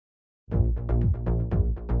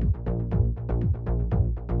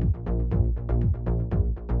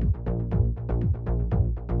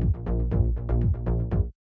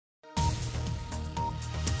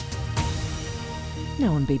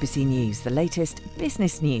Now on BBC News, the latest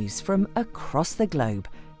business news from across the globe.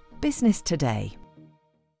 Business Today.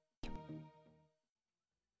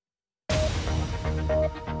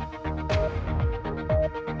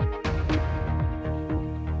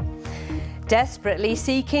 Desperately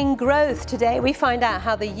seeking growth. Today we find out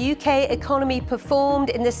how the UK economy performed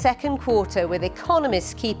in the second quarter, with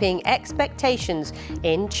economists keeping expectations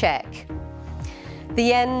in check.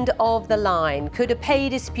 The end of the line. Could a pay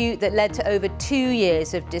dispute that led to over 2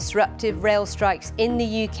 years of disruptive rail strikes in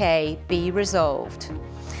the UK be resolved?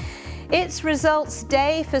 It's results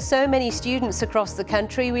day for so many students across the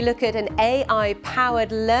country. We look at an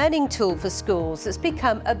AI-powered learning tool for schools that's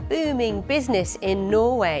become a booming business in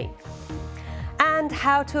Norway. And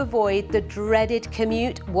how to avoid the dreaded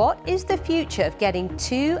commute. What is the future of getting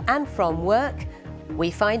to and from work?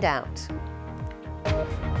 We find out.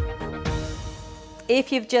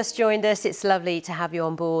 If you've just joined us, it's lovely to have you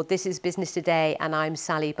on board. This is Business Today and I'm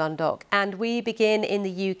Sally Bundock. And we begin in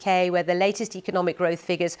the UK, where the latest economic growth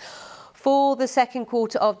figures for the second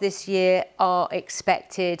quarter of this year are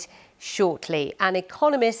expected shortly. And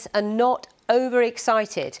economists are not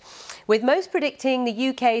overexcited, with most predicting the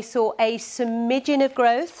UK saw a smidgen of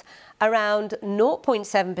growth, around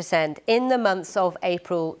 0.7% in the months of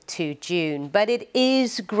April to June. But it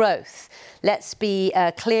is growth. Let's be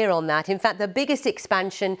clear on that. In fact, the biggest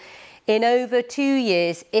expansion in over 2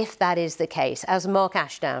 years, if that is the case, as Mark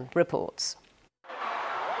Ashdown reports.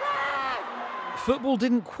 Football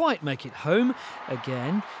didn't quite make it home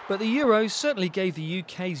again, but the Euros certainly gave the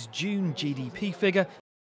UK's June GDP figure